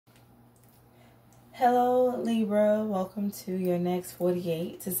Hello Libra, welcome to your next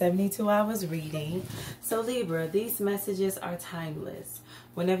 48 to 72 hours reading. So Libra, these messages are timeless.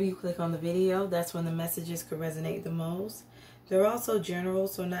 Whenever you click on the video, that's when the messages could resonate the most. They're also general,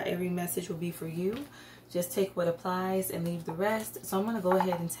 so not every message will be for you. Just take what applies and leave the rest. So I'm going to go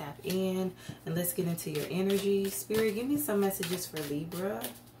ahead and tap in and let's get into your energy. Spirit, give me some messages for Libra.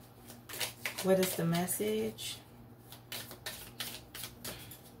 What is the message?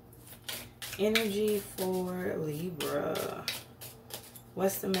 Energy for Libra.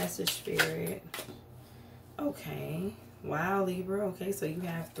 What's the message, Spirit? Okay. Wow, Libra. Okay, so you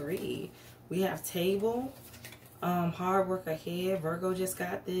have 3. We have table. Hard work ahead. Virgo just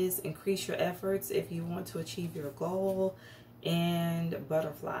got this. Increase your efforts if you want to achieve your goal. And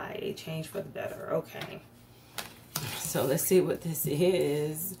butterfly. A change for the better. Okay. So let's see what this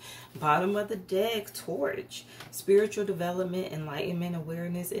is. Bottom of the deck, torch. Spiritual development, enlightenment,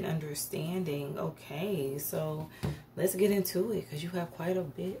 awareness, and understanding. Okay, so let's get into it because you have quite a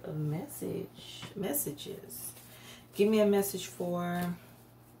bit of messages. Give me a message for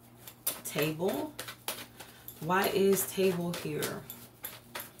table. Why is table here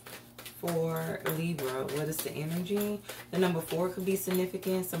for Libra? What is the energy? The number 4 could be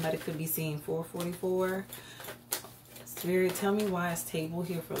significant. Somebody could be seeing 444. Spirit, tell me why is table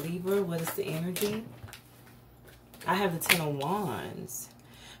here for Libra? What is the energy? I have the 10 of Wands.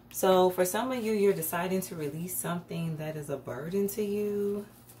 So for some of you, you're deciding to release something that is a burden to you.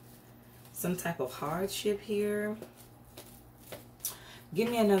 Some type of hardship here. Give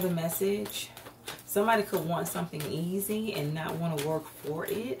me another message. Somebody could want something easy and not want to work for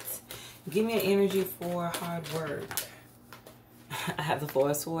it. Give me an energy for hard work. I have the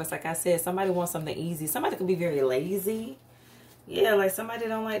 4 of Swords. Like I said, somebody wants something easy. Somebody could be very lazy. Yeah, like somebody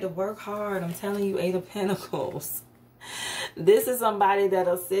don't like to work hard. I'm telling you, 8 of Pentacles. This is somebody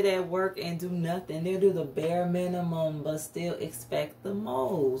that'll sit at work and do nothing. They'll do the bare minimum, but still expect the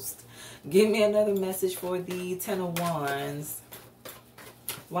most. Give me another message for the 10 of Wands.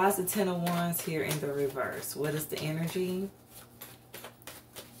 Why is the 10 of Wands here in the reverse? What is the energy?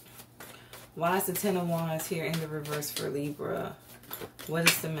 Why is the 10 of Wands here in the reverse for Libra? What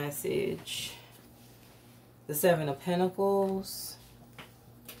is the message? The 7 of Pentacles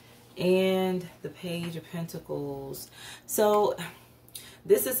and the Page of Pentacles. So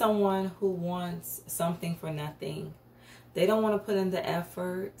this is someone who wants something for nothing. They don't want to put in the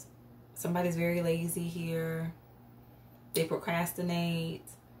effort. Somebody's very lazy here. They procrastinate,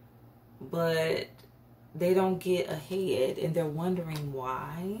 but they don't get ahead and they're wondering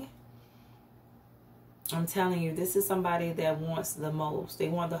why. I'm telling you, this is somebody that wants the most. They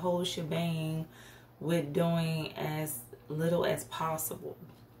want the whole shebang with doing as little as possible.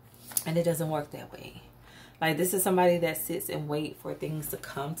 And it doesn't work that way. Like, this is somebody that sits and wait for things to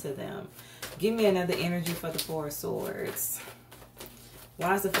come to them. Give me another energy for the 4 of Swords.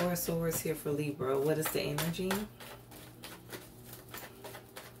 Why is the 4 of Swords here for Libra? What is the energy?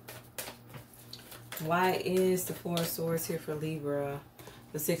 Why is the 4 of Swords here for Libra?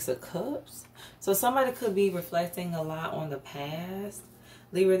 The 6 of Cups. So somebody could be reflecting a lot on the past.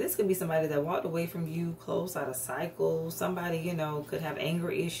 Libra, this could be somebody that walked away from you, closed out a cycle. Somebody, you know, could have anger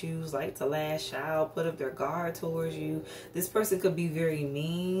issues, like to lash out, put up their guard towards you. This person could be very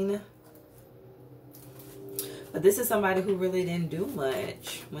mean. But this is somebody who really didn't do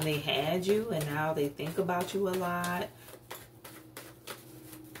much when they had you, and now they think about you a lot.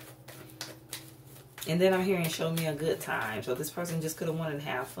 And then I'm hearing show me a good time. So this person just could have wanted to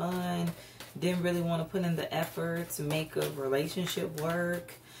have fun. Didn't really want to put in the effort to make a relationship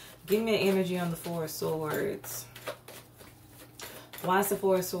work. Give me an energy on the 4 of Swords. Why is the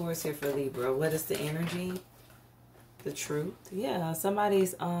 4 of Swords here for Libra? What is the energy? The truth. Yeah,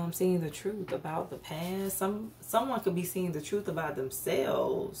 somebody's seeing the truth about the past. Someone could be seeing the truth about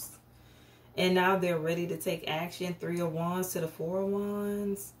themselves. And now they're ready to take action. 3 of Wands to the 4 of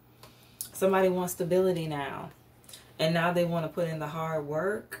Wands. Somebody wants stability now. And now they want to put in the hard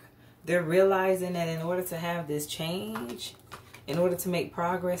work. They're realizing that in order to have this change, in order to make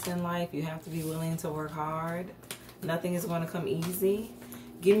progress in life, you have to be willing to work hard. Nothing is going to come easy.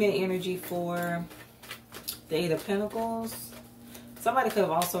 Give me an energy for the 8 of Pentacles. Somebody could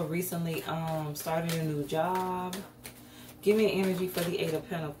have also recently started a new job. Give me an energy for the 8 of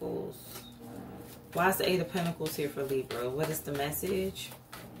Pentacles. Why is the 8 of Pentacles here for Libra? What is the message?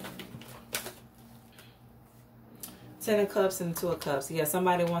 10 of Cups and 2 of Cups. Yeah,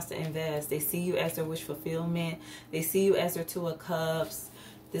 somebody wants to invest. They see you as their wish fulfillment. They see you as their 2 of Cups.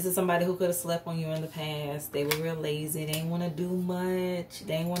 This is somebody who could have slept on you in the past. They were real lazy. They didn't want to do much.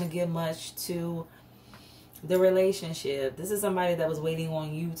 They didn't want to give much to the relationship. This is somebody that was waiting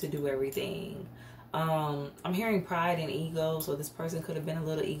on you to do everything. I'm hearing pride and ego. So this person could have been a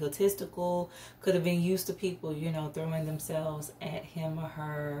little egotistical, could have been used to people, you know, throwing themselves at him or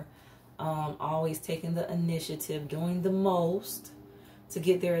her, always taking the initiative, doing the most to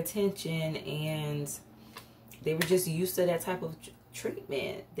get their attention, and they were just used to that type of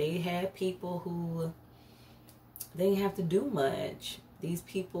treatment. They had people who they didn't have to do much. These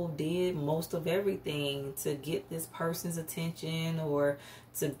people did most of everything to get this person's attention or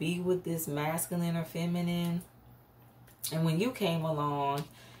to be with this masculine or feminine. And when you came along,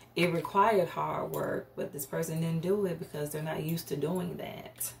 it required hard work, but this person didn't do it because they're not used to doing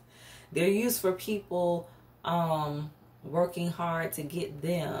that. They're used for people working hard to get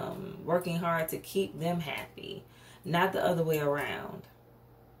them, working hard to keep them happy, not the other way around.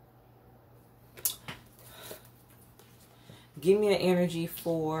 Give me an energy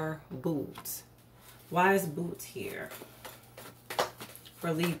for Boots. Why is Boots here?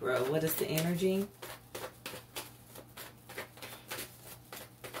 For Libra, what is the energy?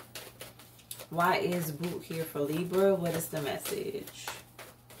 Why is Boot here for Libra? What is the message?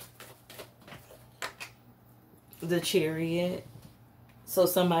 The Chariot. So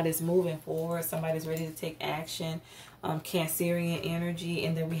somebody's moving forward. Somebody's ready to take action. Cancerian energy.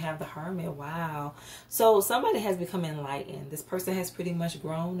 And then we have the Hermit. Wow. So somebody has become enlightened. This person has pretty much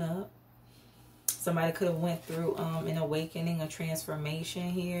grown up. Somebody could have went through an awakening, a transformation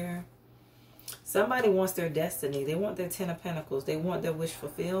here. Somebody wants their destiny. They want their 10 of Pentacles. They want their wish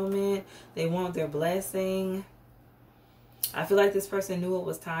fulfillment. They want their blessing. I feel like this person knew it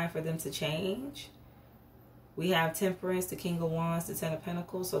was time for them to change. We have Temperance, the King of Wands, the 10 of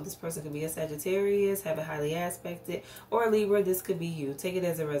Pentacles. So this person could be a Sagittarius, have it highly aspected, or a Libra. This could be you. Take it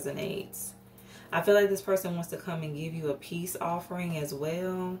as it resonates. I feel like this person wants to come and give you a peace offering as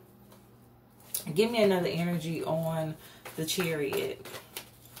well. Give me another energy on the Chariot.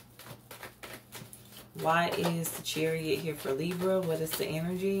 Why is the Chariot here for Libra? What is the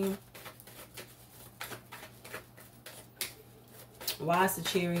energy? Why is the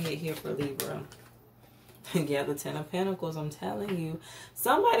Chariot here for Libra? Yeah, the 10 of Pentacles, I'm telling you.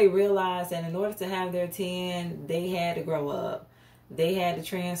 Somebody realized that in order to have their 10, they had to grow up. They had to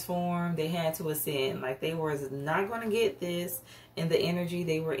transform. They had to ascend. Like they were not going to get this in the energy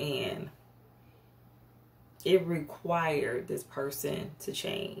they were in. It required this person to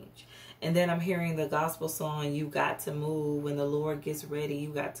change. And then I'm hearing the gospel song, you got to move. When the Lord gets ready, you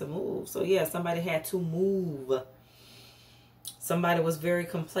got to move. So yeah, somebody had to move. Somebody was very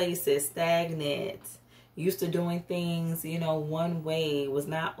complacent, stagnant, used to doing things, you know, one way, was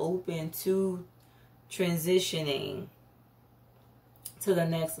not open to transitioning to the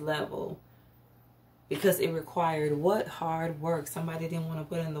next level because it required what? Hard work. Somebody didn't want to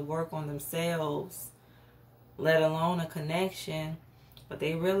put in the work on themselves, let alone a connection. But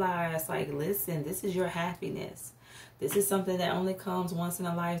they realized, like, listen, this is your happiness. This is something that only comes once in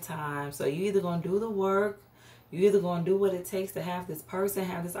a lifetime. So you either going to do the work, you either going to do what it takes to have this person,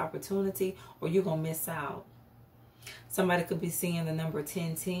 have this opportunity, or you're going to miss out. Somebody could be seeing the number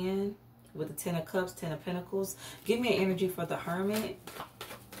 1010 with the 10 of Cups, 10 of Pentacles. Give me an energy for the Hermit.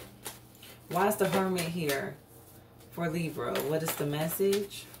 Why is the Hermit here for Libra? What is the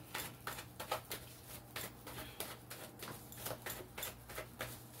message?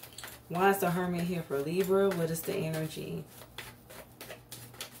 Why is the Hermit here for Libra? What is the energy?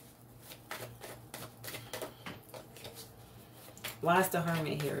 Why is the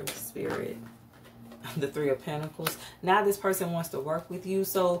Hermit here, Spirit? The 3 of Pentacles. Now this person wants to work with you.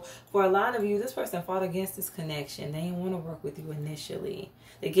 So for a lot of you, this person fought against this connection. They didn't want to work with you initially.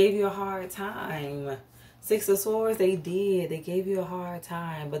 They gave you a hard time. 6 of Swords, they did. They gave you a hard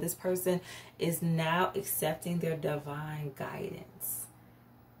time. But this person is now accepting their divine guidance.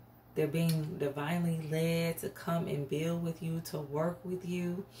 They're being divinely led to come and build with you, to work with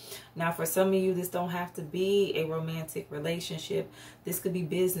you. Now, for some of you, this don't have to be a romantic relationship. This could be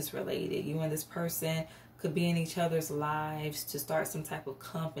business related. You and this person could be in each other's lives to start some type of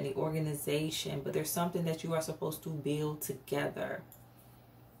company, organization. But there's something that you are supposed to build together.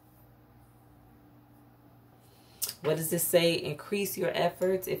 What does this say? Increase your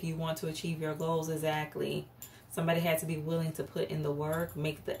efforts if you want to achieve your goals. Exactly. Somebody had to be willing to put in the work,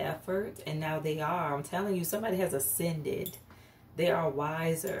 make the effort, and now they are. I'm telling you, somebody has ascended. They are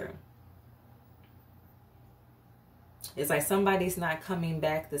wiser. It's like somebody's not coming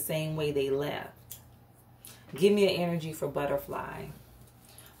back the same way they left. Give me an energy for Butterfly.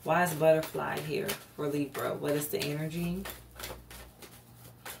 Why is Butterfly here for Libra? What is the energy?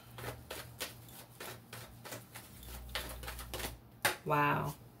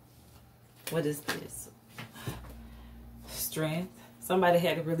 Wow. What is this? Strength. Somebody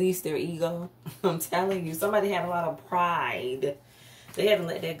had to release their ego. I'm telling you, somebody had a lot of pride. They had to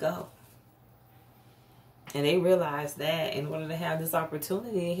let that go. And they realized that in order to have this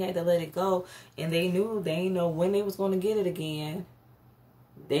opportunity, they had to let it go. And they didn't know when they was going to get it again.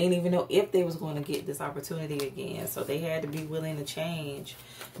 They didn't even know if they was going to get this opportunity again. So they had to be willing to change.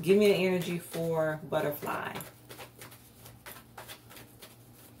 Give me an energy for butterfly.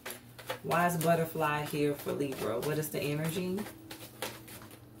 Why is butterfly here for Libra? What is the energy?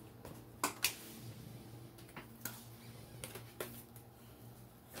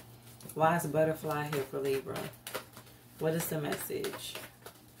 Why is butterfly here for Libra? What is the message?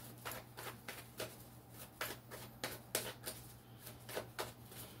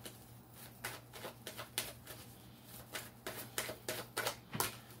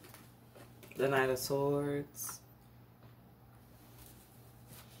 The Knight of Swords.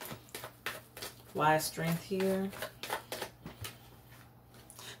 Why is strength here?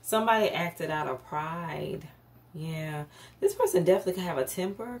 Somebody acted out of pride. Yeah. This person definitely could have a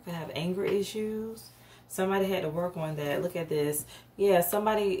temper, could have anger issues. Somebody had to work on that. Look at this. Yeah,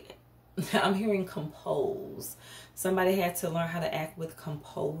 somebody, I'm hearing compose. Somebody had to learn how to act with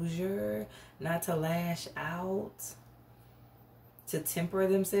composure, not to lash out, to temper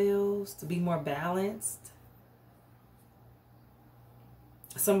themselves, to be more balanced.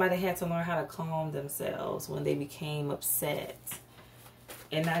 Somebody had to learn how to calm themselves when they became upset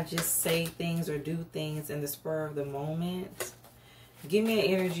and not just say things or do things in the spur of the moment. Give me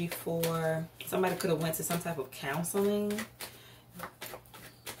an energy for somebody could have went to some type of counseling.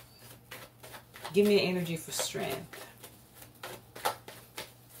 Give me an energy for strength.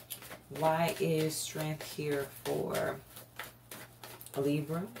 Why is strength here for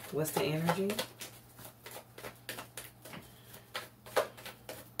Libra? What's the energy?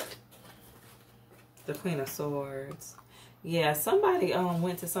 The Queen of Swords. Yeah, somebody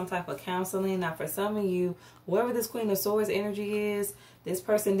went to some type of counseling. Now, for some of you, whoever this Queen of Swords energy is, this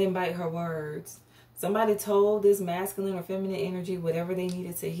person didn't bite her words. Somebody told this masculine or feminine energy whatever they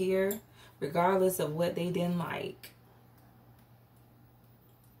needed to hear, regardless of what they didn't like.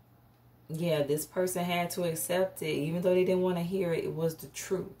 Yeah, this person had to accept it. Even though they didn't want to hear it, it was the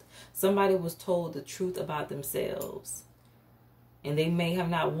truth. Somebody was told the truth about themselves. And they may have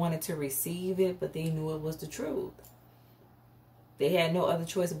not wanted to receive it, but they knew it was the truth. They had no other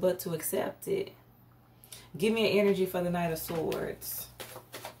choice but to accept it. Give me an energy for the Knight of Swords.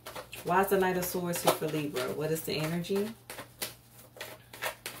 Why is the Knight of Swords here for Libra? What is the energy?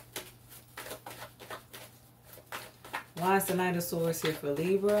 Why is the Knight of Swords here for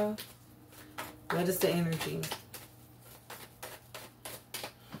Libra? What is the energy?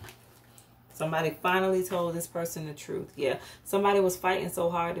 Somebody finally told this person the truth. Yeah, somebody was fighting so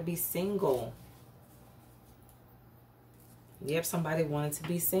hard to be single. Yep, somebody wanted to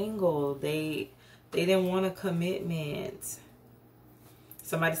be single. They didn't want a commitment.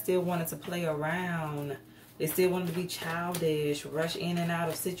 Somebody still wanted to play around. They still wanted to be childish, rush in and out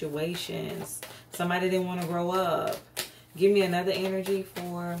of situations. Somebody didn't want to grow up. Give me another energy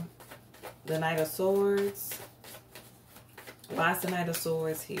for the Knight of Swords. Why is the Knight of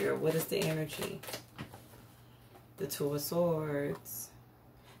Swords here? What is the energy? The Two of Swords.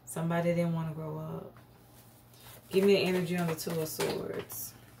 Somebody didn't want to grow up. Give me an energy on the Two of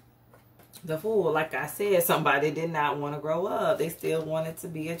Swords. The Fool. Like I said, somebody did not want to grow up. They still wanted to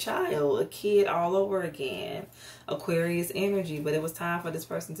be a child, a kid all over again. Aquarius energy. But it was time for this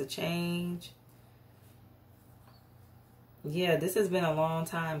person to change. Yeah, this has been a long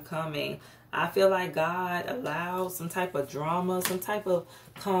time coming. I feel like God allowed some type of drama, some type of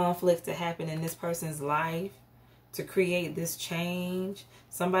conflict to happen in this person's life to create this change.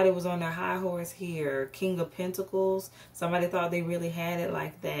 Somebody was on their high horse here. King of Pentacles. Somebody thought they really had it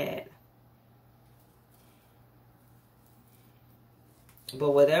like that.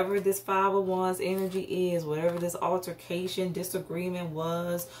 But whatever this Five of Wands energy is, whatever this altercation, disagreement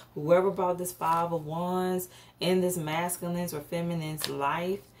was, whoever brought this Five of Wands in this masculine's or feminine's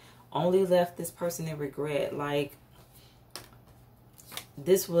life only left this person in regret. Like,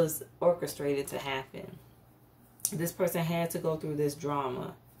 this was orchestrated to happen. This person had to go through this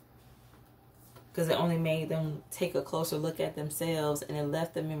drama because it only made them take a closer look at themselves, and it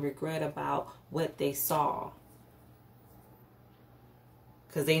left them in regret about what they saw.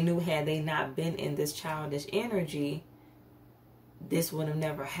 Because they knew had they not been in this childish energy, this would have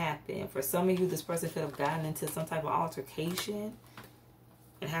never happened. For some of you, this person could have gotten into some type of altercation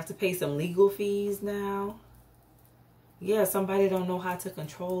and have to pay some legal fees now. Yeah, somebody don't know how to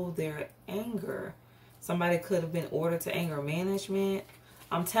control their anger. Somebody could have been ordered to anger management.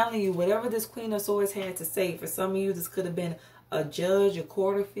 I'm telling you, whatever this Queen of Swords had to say, for some of you, this could have been a judge, a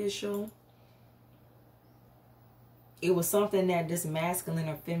court official. It was something that this masculine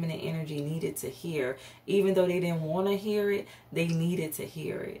or feminine energy needed to hear. Even though they didn't want to hear it, they needed to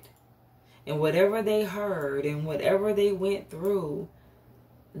hear it. And whatever they heard and whatever they went through,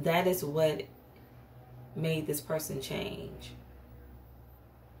 that is what made this person change.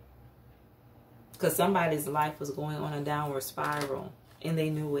 Because somebody's life was going on a downward spiral and they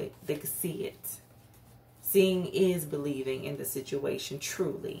knew it. They could see it. Seeing is believing in the situation,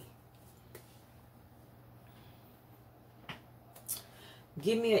 truly.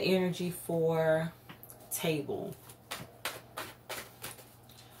 Give me an energy for table.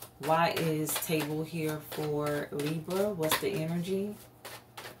 Why is table here for Libra? What's the energy?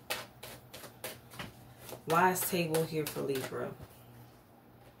 Why is table here for Libra?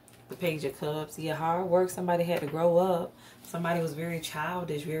 The Page of Cups. Yeah, hard work. Somebody had to grow up. Somebody was very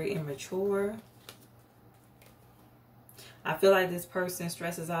childish, very immature. I feel like this person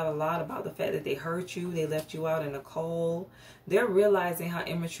stresses out a lot about the fact that they hurt you. They left you out in the cold. They're realizing how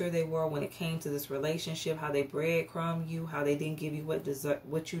immature they were when it came to this relationship. How they breadcrumbed you. How they didn't give you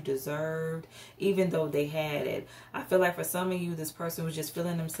what you deserved. Even though they had it. I feel like for some of you, this person was just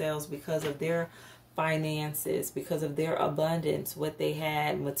feeling themselves because of their finances. Because of their abundance. What they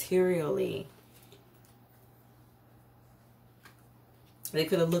had materially. They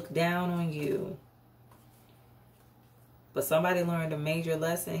could have looked down on you. But somebody learned a major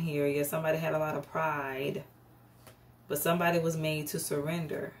lesson here. Yeah, somebody had a lot of pride. But somebody was made to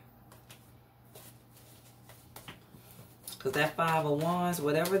surrender. Because that Five of Wands,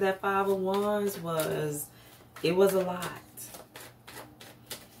 whatever that Five of Wands was, it was a lot.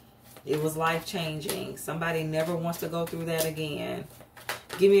 It was life-changing. Somebody never wants to go through that again.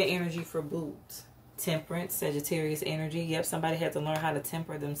 Give me an energy for Boots. Temperance, Sagittarius energy. Yep, somebody had to learn how to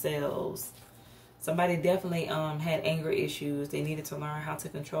temper themselves. Somebody definitely had anger issues. They needed to learn how to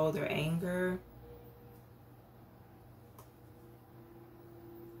control their anger.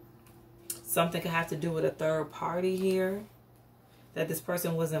 Something could have to do with a third party here that this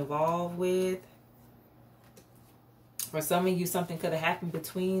person was involved with. For some of you, something could have happened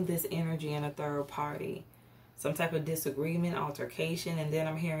between this energy and a third party. Some type of disagreement, altercation. And then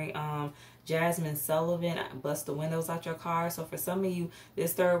I'm hearing Jasmine Sullivan, bust the windows out your car. So for some of you,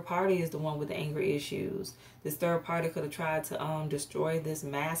 this third party is the one with the anger issues. This third party could have tried to destroy this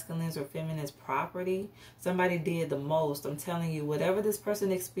masculine's or feminine's property. Somebody did the most. I'm telling you, whatever this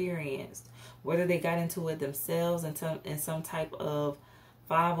person experienced, whether they got into it themselves in some type of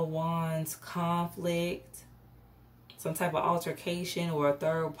Five of Wands conflict, some type of altercation, or a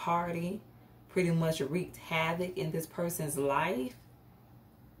third party pretty much wreaked havoc in this person's life,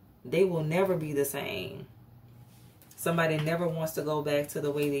 they will never be the same. Somebody never wants to go back to the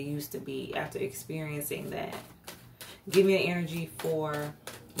way they used to be after experiencing that. Give me an energy for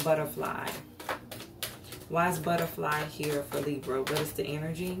Butterfly. Why is Butterfly here for Libra? What is the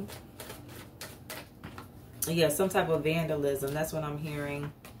energy? Yeah, some type of vandalism. That's what I'm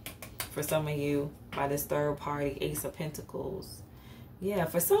hearing for some of you by this third party, Ace of Pentacles. Yeah,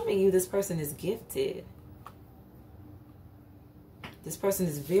 for some of you, this person is gifted. This person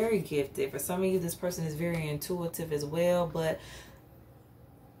is very gifted. For some of you, this person is very intuitive as well, but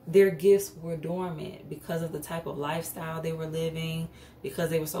their gifts were dormant because of the type of lifestyle they were living, because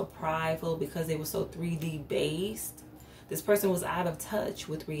they were so prideful, because they were so 3D based. This person was out of touch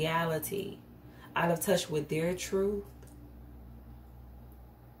with reality, out of touch with their truth.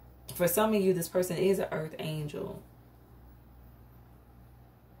 For some of you, this person is an earth angel.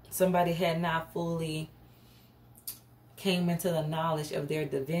 Somebody had not fully came into the knowledge of their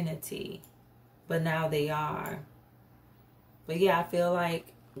divinity, but now they are. But yeah, I feel like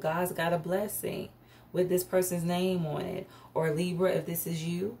God's got a blessing with this person's name on it. Or Libra, if this is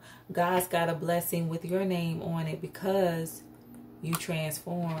you, God's got a blessing with your name on it because you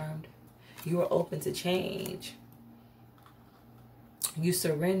transformed. You were open to change. You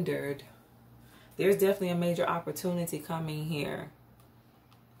surrendered. There's definitely a major opportunity coming here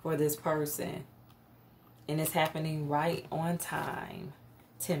for this person. And it's happening right on time.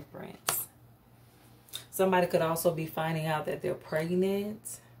 Temperance. Somebody could also be finding out that they're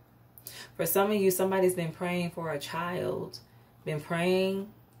pregnant. For some of you, somebody's been praying for a child. Been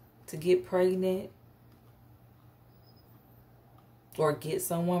praying to get pregnant. Or get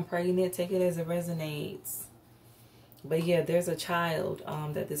someone pregnant. Take it as it resonates. But yeah, there's a child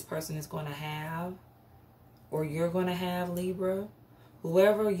that this person is going to have. Or you're going to have, Libra.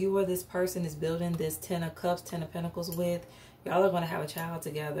 Whoever you or this person is building this 10 of Cups, 10 of Pentacles with, y'all are going to have a child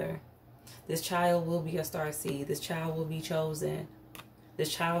together. This child will be a starseed. This child will be chosen.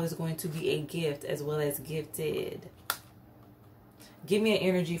 This child is going to be a gift as well as gifted. Give me an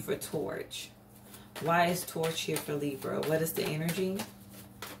energy for Torch. Why is Torch here for Libra? What is the energy?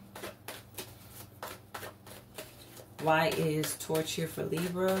 Why is Torch here for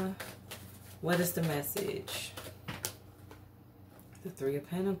Libra? What is the message? The Three of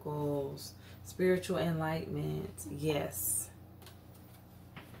Pentacles. Spiritual enlightenment. Yes.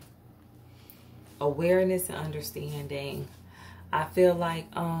 Awareness and understanding. I feel like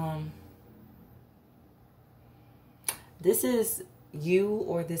this is you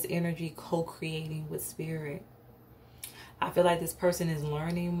or this energy co-creating with spirit. I feel like this person is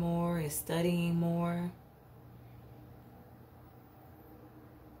learning more, is studying more.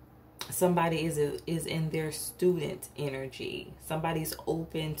 Somebody is in their student energy. Somebody's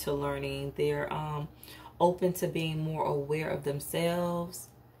open to learning. They're open to being more aware of themselves.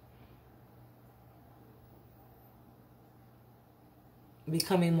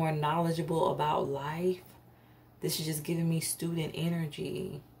 Becoming more knowledgeable about life. This is just giving me student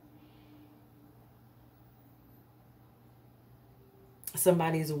energy.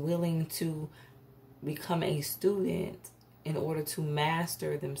 Somebody's willing to become a student in order to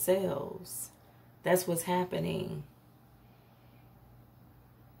master themselves. That's what's happening.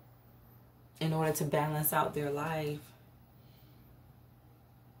 In order to balance out their life.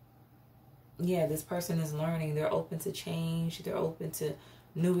 Yeah, this person is learning. They're open to change. They're open to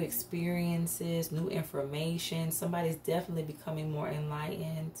new experiences, new information. Somebody's definitely becoming more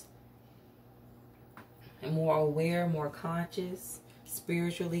enlightened and more aware, more conscious,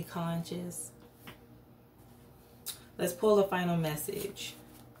 spiritually conscious. Let's pull a final message.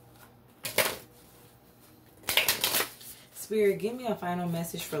 Spirit, give me a final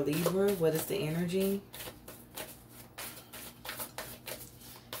message for Libra. What is the energy?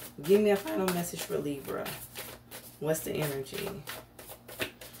 Give me a final message for Libra. What's the energy?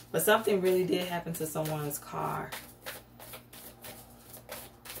 But something really did happen to someone's car.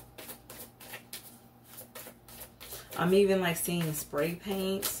 I'm even like seeing spray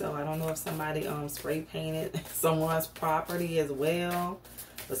paint. So I don't know if somebody spray painted someone's property as well.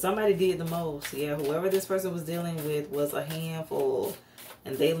 But somebody did the most. Yeah, whoever this person was dealing with was a handful.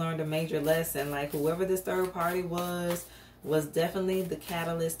 And they learned a major lesson. Like whoever this third party was definitely the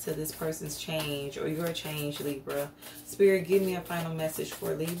catalyst to this person's change or your change, Libra. Spirit, give me a final message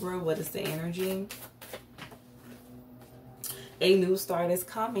for Libra. What is the energy? A new start is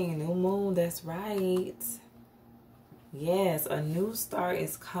coming. New moon, that's right. Yes, a new start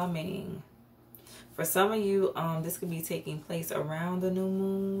is coming. For some of you, this could be taking place around the new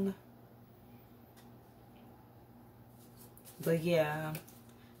moon. But yeah,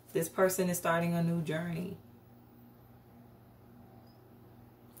 this person is starting a new journey.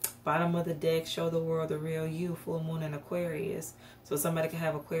 Bottom of the deck, show the world the real you, full moon in Aquarius. So somebody can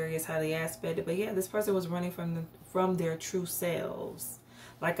have Aquarius highly aspected. But yeah, this person was running from their true selves.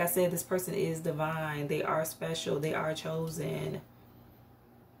 Like I said, this person is divine. They are special. They are chosen.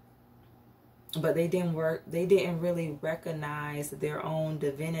 But they didn't really recognize their own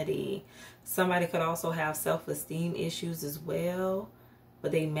divinity. Somebody could also have self-esteem issues as well.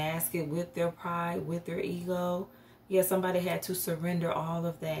 But they mask it with their pride, with their ego. Yeah, somebody had to surrender all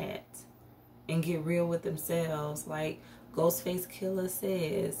of that and get real with themselves. Like Ghostface Killer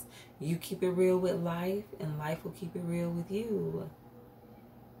says, you keep it real with life and life will keep it real with you.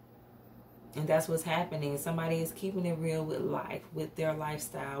 And that's what's happening. Somebody is keeping it real with life, with their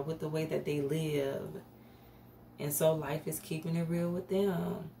lifestyle, with the way that they live. And so life is keeping it real with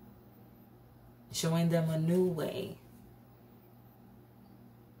them. Showing them a new way.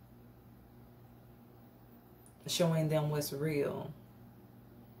 Showing them what's real.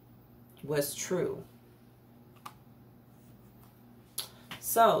 What's true.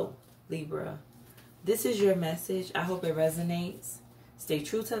 So, Libra, this is your message. I hope it resonates. Stay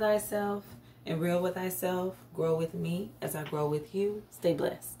true to thyself and real with thyself. Grow with me as I grow with you. Stay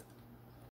blessed.